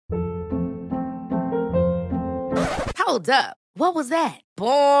Hold up. What was that?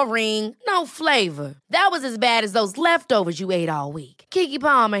 Boring. No flavor. That was as bad as those leftovers you ate all week. Keke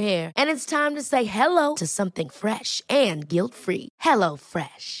Palmer here. And it's time to say hello to something fresh and guilt-free. Hello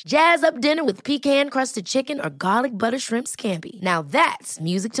Fresh. Jazz up dinner with pecan-crusted chicken or garlic butter shrimp scampi. Now that's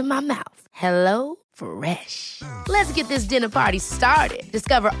music to my mouth. Hello Fresh. Let's get this dinner party started.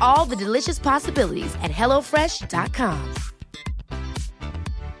 Discover all the delicious possibilities at hellofresh.com.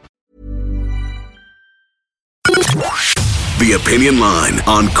 The Opinion Line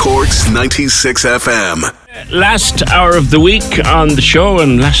on Cork's 96 FM. Last hour of the week on the show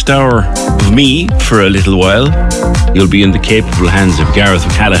and last hour of me for a little while. You'll be in the capable hands of Gareth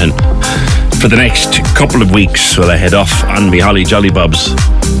O'Callaghan for the next couple of weeks while I head off on me Holly Jolly Bobs.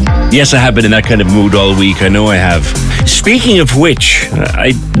 Yes, I have been in that kind of mood all week. I know I have. Speaking of which,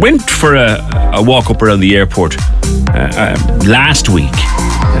 I went for a walk up around the airport last week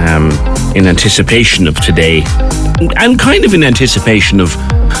in anticipation of today and kind of in anticipation of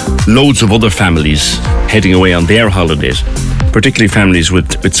loads of other families heading away on their holidays, particularly families with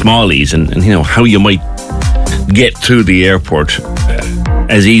smallies and you know, how you might get through the airport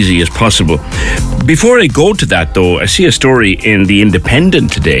as easy as possible. Before I go to that, though, I see a story in The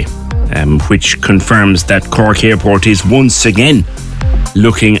Independent today, which confirms that Cork Airport is once again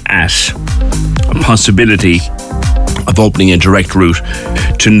looking at a possibility of opening a direct route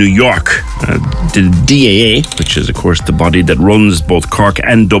to New York. The DAA, which is, of course, the body that runs both Cork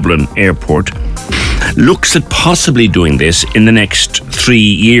and Dublin Airport, looks at possibly doing this in the next 3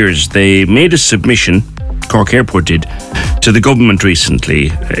 years. They made a submission, Cork Airport did, to the government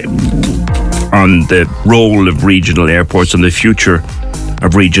recently on the role of regional airports and the future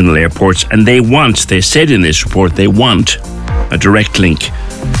of regional airports. And they said in this report, they want a direct link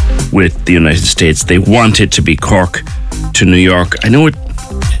with the United States. They want it to be Cork to New York. I know it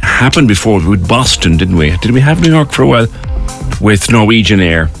happened before with Boston, didn't we? Did we have New York for a while with Norwegian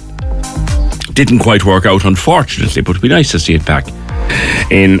Air? Didn't quite work out, unfortunately, but it'd be nice to see it back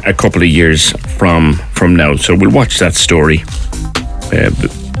in a couple of years from now. So we'll watch that story.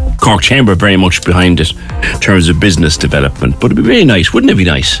 Cork Chamber very much behind it in terms of business development, but it'd be very nice, wouldn't it be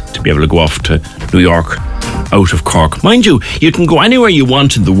nice to be able to go off to New York out of Cork? Mind you, you can go anywhere you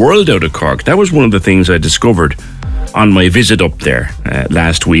want in the world out of Cork. That was one of the things I discovered on my visit up there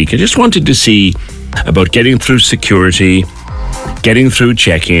last week. I just wanted to see about getting through security, getting through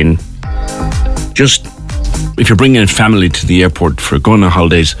check-in. Just if you're bringing a family to the airport for going on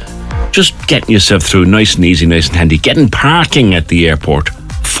holidays, just getting yourself through nice and easy, nice and handy. Getting parking at the airport,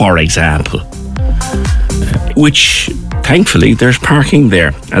 for example, which thankfully there's parking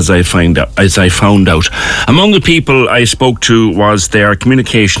there, as I found out. Among the people I spoke to was their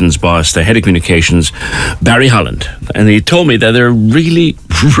communications boss, the head of communications, Barry Holland, and he told me that they're really,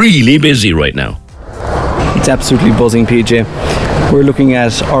 really busy right now. It's absolutely buzzing, PJ. We're looking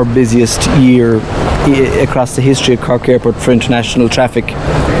at our busiest year across the history of Cork Airport for international traffic.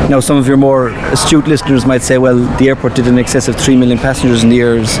 Now, some of your more astute listeners might say, well, the airport did in excess of 3 million passengers in the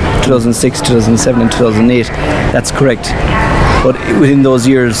years 2006, 2007 and 2008. That's correct. But within those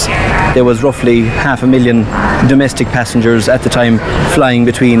years, there was roughly 500,000 domestic passengers at the time flying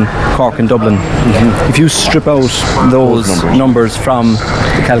between Cork and Dublin. Mm-hmm. If you strip out those numbers from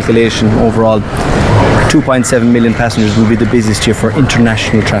the calculation overall, 2.7 million passengers will be the busiest year for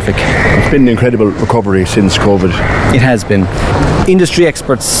international traffic. It's been an incredible recovery since COVID. It has been. Industry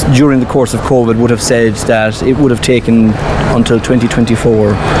experts during the course of COVID would have said that it would have taken until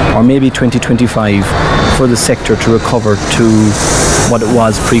 2024 or maybe 2025 for the sector to recover to what it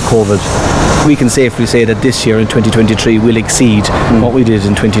was pre-COVID. We can safely say that this year in 2023 will exceed what we did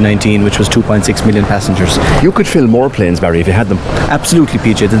in 2019, which was 2.6 million passengers. You could fill more planes, Barry, if you had them. Absolutely,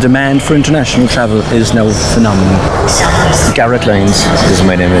 PJ. The demand for international travel is now phenomenal. Garrett Lyons is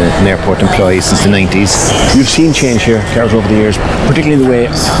my name, an airport employee since the 90s. You've seen change here, Garrett, over the years, particularly in the way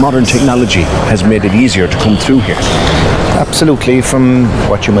modern technology has made it easier to come through here. Absolutely, from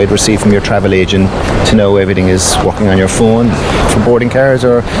what you might receive from your travel agent to know everything is working on your phone for boarding cards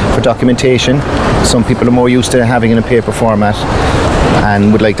or for documentation. Some people are more used to having it in a paper format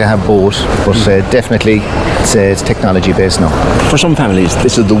and would like to have both, but definitely it's technology based now. For some families,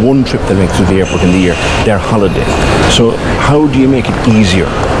 this is the one trip they make through the airport in the year, their holiday. So how do you make it easier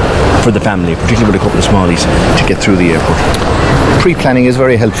for the family, particularly with a couple of smallies, to get through the airport? Pre-planning is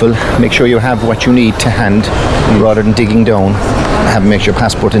very helpful. Make sure you have what you need to hand rather than digging down. Make your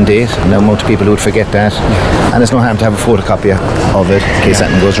passport in date. Now, most people would forget that, and it's no harm to have a photocopy of it in case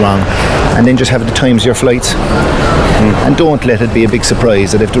something goes wrong. And then just have the times of your flights, and don't let it be a big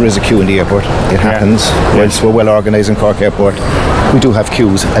surprise that if there is a queue in the airport, it happens. Whilst we're well organised in Cork Airport, we do have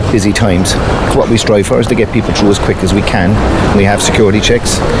queues at busy times. What we strive for is to get people through as quick as we can. We have security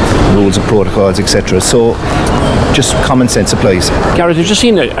checks, rules and protocols, etc. So just common sense applies. Gareth, I've just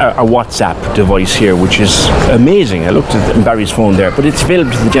seen a WhatsApp device here, which is amazing. I looked at Barry's phone there, but it's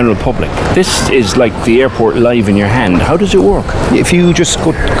available to the general public. This is like the airport live in your hand. How does it work? If you just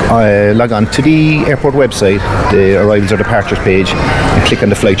go log on to the airport website, the arrivals or departures page, and click on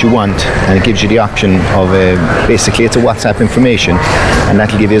the flight you want, and it gives you the option of basically it's a WhatsApp information, and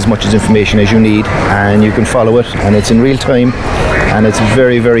that'll give you as much information as you need, and you can follow it, and it's in real time, and it's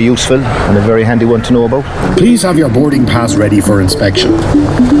very, very useful and a very handy one to know about. Please have your boarding pass ready for inspection.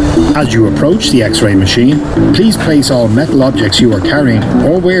 As you approach the X-ray machine, please place all metal objects you are carrying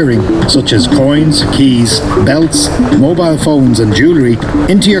or wearing, such as coins, keys, belts, mobile phones and jewellery,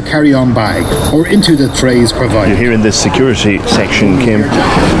 into your carry-on bag or into the trays provided. Here in this security section, Kim,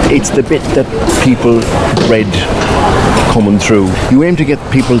 it's the bit that people dread coming through. You aim to get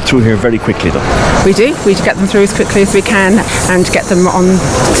people through here very quickly, though. We do. We get them through as quickly as we can and get them on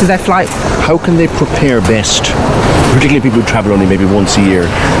to their flight. How can they prepare best, particularly people who travel only maybe once a year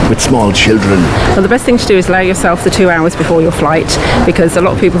with small children? Well, the best thing to do is allow yourself the 2 hours before your flight, because a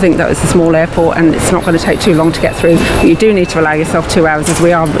lot of people think that it's a small airport and it's not going to take too long to get through. But you do need to allow yourself 2 hours, as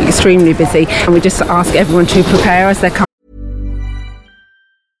we are extremely busy, and we just ask everyone to prepare as they come.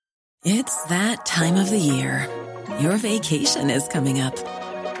 It's that time of the year. Your vacation is coming up.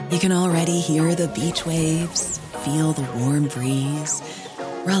 You can already hear the beach waves, feel the warm breeze,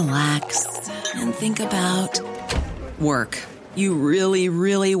 relax, and think about work. You really,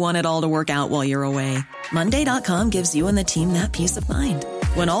 really want it all to work out while you're away. Monday.com gives you and the team that peace of mind.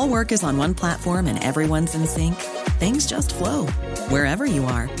 When all work is on one platform and everyone's in sync, things just flow. Wherever you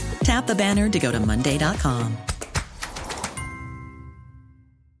are, tap the banner to go to Monday.com.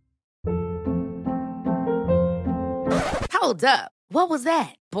 Hold up. What was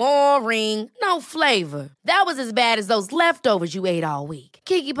that? Boring. No flavor. That was as bad as those leftovers you ate all week.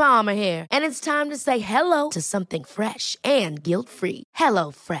 Keke Palmer here, and it's time to say hello to something fresh and guilt-free. Hello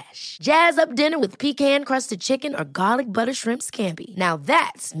Fresh. Jazz up dinner with pecan-crusted chicken or garlic butter shrimp scampi. Now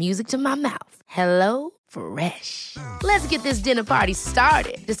that's music to my mouth. Hello Fresh. Let's get this dinner party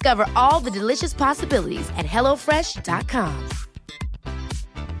started. Discover all the delicious possibilities at HelloFresh.com.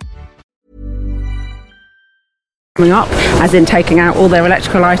 Coming up, as in taking out all their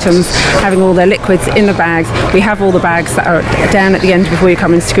electrical items, having all their liquids in the bags. We have all the bags that are down at the end before you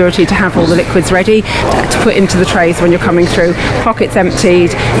come in security to have all the liquids ready to put into the trays when you're coming through. Pockets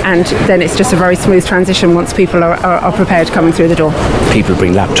emptied, and then it's just a very smooth transition once people are prepared coming through the door. People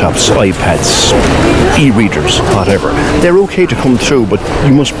bring laptops, iPads, e-readers, whatever. They're okay to come through, but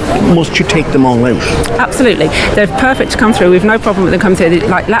must you take them all out? Absolutely. They're perfect to come through. We've no problem with them coming through.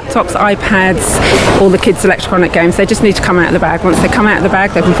 Like laptops, iPads, all the kids' electronic games, they just need to come out of the bag. Once they come out of the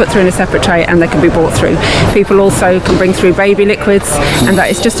bag, they can put through in a separate tray and they can be brought through. People also can bring through baby liquids, and that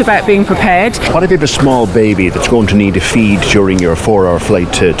is just about being prepared. What if you have a small baby that's going to need a feed during your 4-hour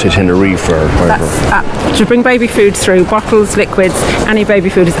flight to Tenerife or wherever? To bring baby food through, bottles, liquids, any baby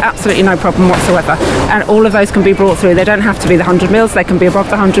food is absolutely no problem whatsoever. And all of those can be brought through. They don't have to be the 100 mils, they can be above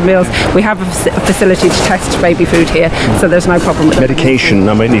the 100 mils. We have a facility to test baby food here, so there's no problem with medication.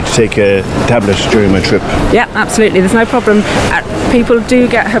 I might need to take a tablet during my trip. Yeah, absolutely. There's no problem. People do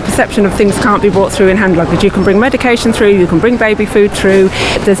get a perception of things can't be brought through in hand luggage. You can bring medication through, you can bring baby food through.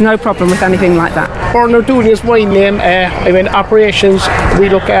 There's no problem with anything like that. Bernard Dooley is my name. I'm in operations. We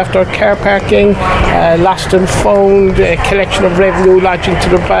look after car parking, lost and found, collection of revenue, lodging to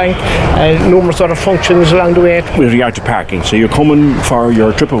the bank, numerous other functions along the way. With regard to parking, so you're coming for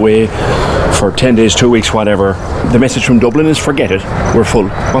your trip away for 10 days, 2 weeks, whatever. The message from Dublin is forget it, we're full.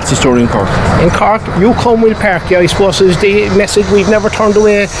 What's the story in Cork? In Cork, you come, we'll park you, I suppose, is the message. We've never turned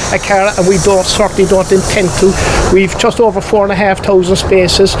away a car, and we certainly don't intend to. We've just over 4,500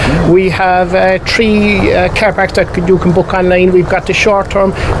 spaces. We have 3 car parks that you can book online. We've got the short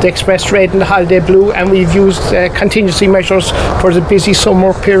term, the Express Red and the Holiday Blue, and we've used contingency measures for the busy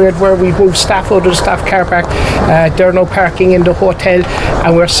summer period where we've moved staff out of the staff car park. There are no parking in the hotel,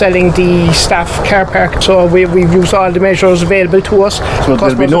 and we're selling the staff car park, so we've used all the measures available to us. So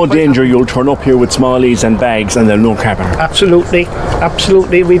there'll be no danger you'll turn up here with smallies and bags and there'll no car park? Absolutely.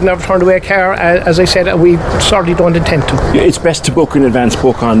 We've never turned away a car. As I said, we certainly don't intend to. It's best to book in advance,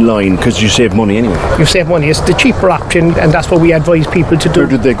 book online, because you save money anyway. You save money. It's the cheaper option, and that's what we advise people to do. Where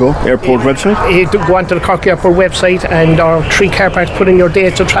did they go? Airport website? Go onto the Cork Airport website, and our 3 car parks. Put in your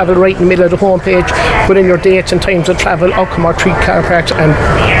dates of travel right in the middle of the homepage. Put in your dates and times of travel. Out come our 3 car parks, and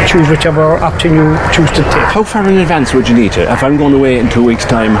choose whichever option you choose to take. How far in advance would you need to? If I'm going away in 2 weeks'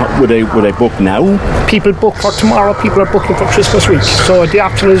 time, would I book now? People book for tomorrow. People are booking for Christmas week. So the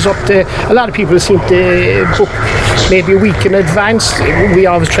option is up to a lot of people seem to book maybe a week in advance. We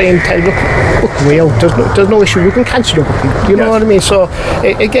always try and tell book way out. There's no issue. You can cancel your booking. You know what I mean? So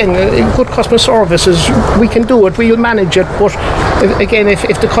again, good customer service is we can do it. We'll manage it. But again,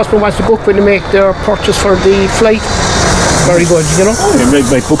 if the customer wants to book when they make their purchase for the flight, very good, you know. You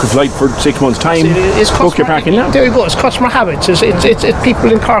might book a flight for 6 months' time. Book your parking now. There you go. It's customer habits. It's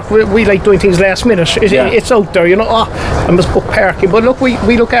people in Cork. We like doing things last minute. It's out there, you know. I must book parking. But look,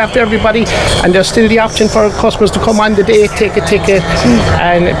 we look after everybody, and there's still the option for customers to come on the day, take a ticket,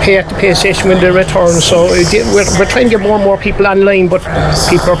 and pay at the pay station when they return. So we're trying to get more and more people online, but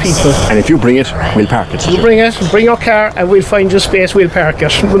people are people. And if you bring it, we'll park it. You bring it, bring your car, and we'll find you space. We'll park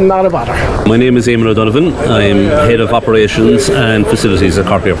it. Not a bother. My name is Eamon O'Donovan. I'm head of operations and facilities at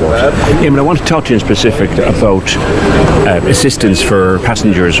Cork Airport. Eamon, I want to talk to you in specific about assistance for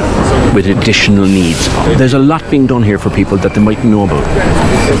passengers with additional needs. There's a lot being done here for people that they might know about.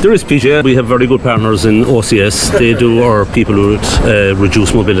 There is, PJ. We have very good partners in OCS. They do our people with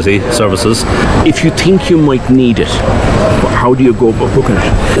reduced mobility services. If you think you might need it, how do you go about booking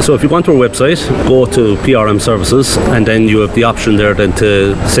it? So if you go onto our website, go to PRM Services, and then you have the option there then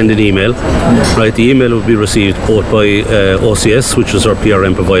to send an email. Right, the email will be received both by OCS, which is our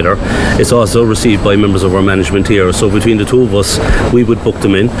PRM provider. It's also received by members of our management here. So between the two of us, we would book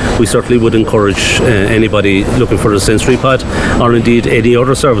them in. We certainly would encourage anybody looking for a sensory pad, or indeed any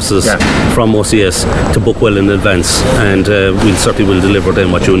other services from OCS, to book well in advance, and we certainly will deliver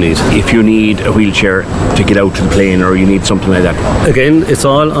then what you need. If you need a wheelchair to get out to the plane, or you need something like that, again, it's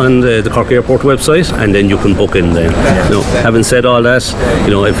all on the Cork Airport website, and then you can book in then. Now, having said all that,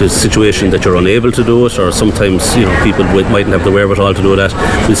 if it's a situation that you're unable to do it, or sometimes people mightn't have the wherewithal to do that,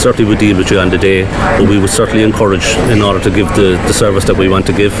 we certainly would deal with you on the day, but we would certainly encourage, in order to give the service that we want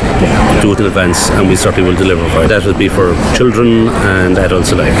to give, do it in advance, and we certainly will deliver for it. That would be for children and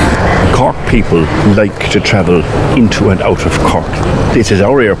adults alike. Cork people like to travel into and out of Cork. This is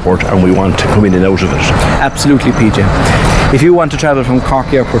our airport, and we want to come in and out of it. Absolutely, PJ. If you want to travel from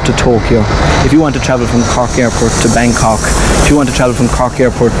Cork Airport to Tokyo, if you want to travel from Cork Airport to Bangkok, if you want to travel from Cork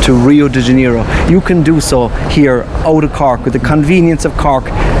Airport to Rio de Janeiro, you can do so here out of Cork with the convenience of Cork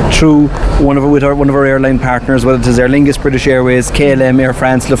through one of our airline partners, whether it is Aer Lingus, British Airways, KLM, Air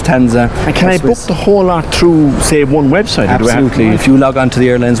France, Lufthansa. And can I book the whole lot through, say, one website? Absolutely. If you log on to the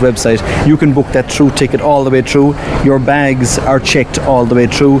airline's website, you can book that through ticket all the way through. Your bags are checked all the way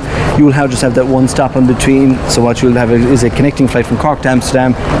through. You'll just have that one stop in between. So what you'll have is a connecting flight from Cork to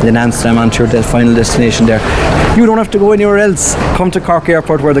Amsterdam, and then Amsterdam onto your final destination there. You don't have to go anywhere else. Come to Cork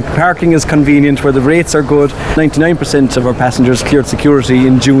Airport, where the parking is convenient, where the rates are good. 99% of our passengers cleared security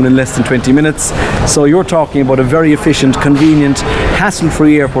in June in less than 20 minutes. So you're talking about a very efficient, convenient,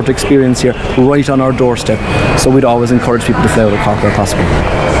 hassle-free airport experience here, right on our doorstep. So we'd always encourage people to fly out of Cork where possible.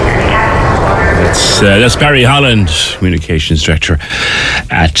 That's Barry Holland, Communications Director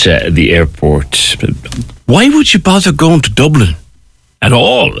at the airport. Why would you bother going to Dublin? At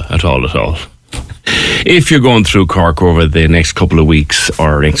all. If you're going through Cork over the next couple of weeks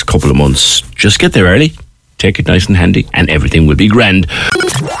or next couple of months, just get there early, take it nice and handy, and everything will be grand.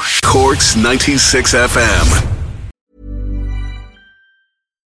 Cork's 96 FM.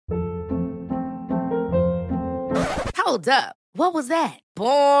 Hold up. What was that?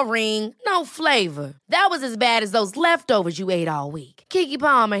 Boring. No flavor. That was as bad as those leftovers you ate all week. Keke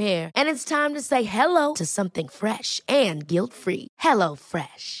Palmer here, and it's time to say hello to something fresh and guilt-free. Hello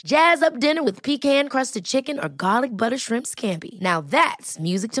Fresh. Jazz up dinner with pecan-crusted chicken or garlic butter shrimp scampi. Now that's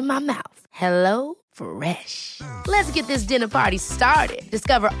music to my mouth. Hello Fresh. Let's get this dinner party started.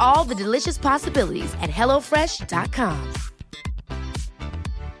 Discover all the delicious possibilities at HelloFresh.com.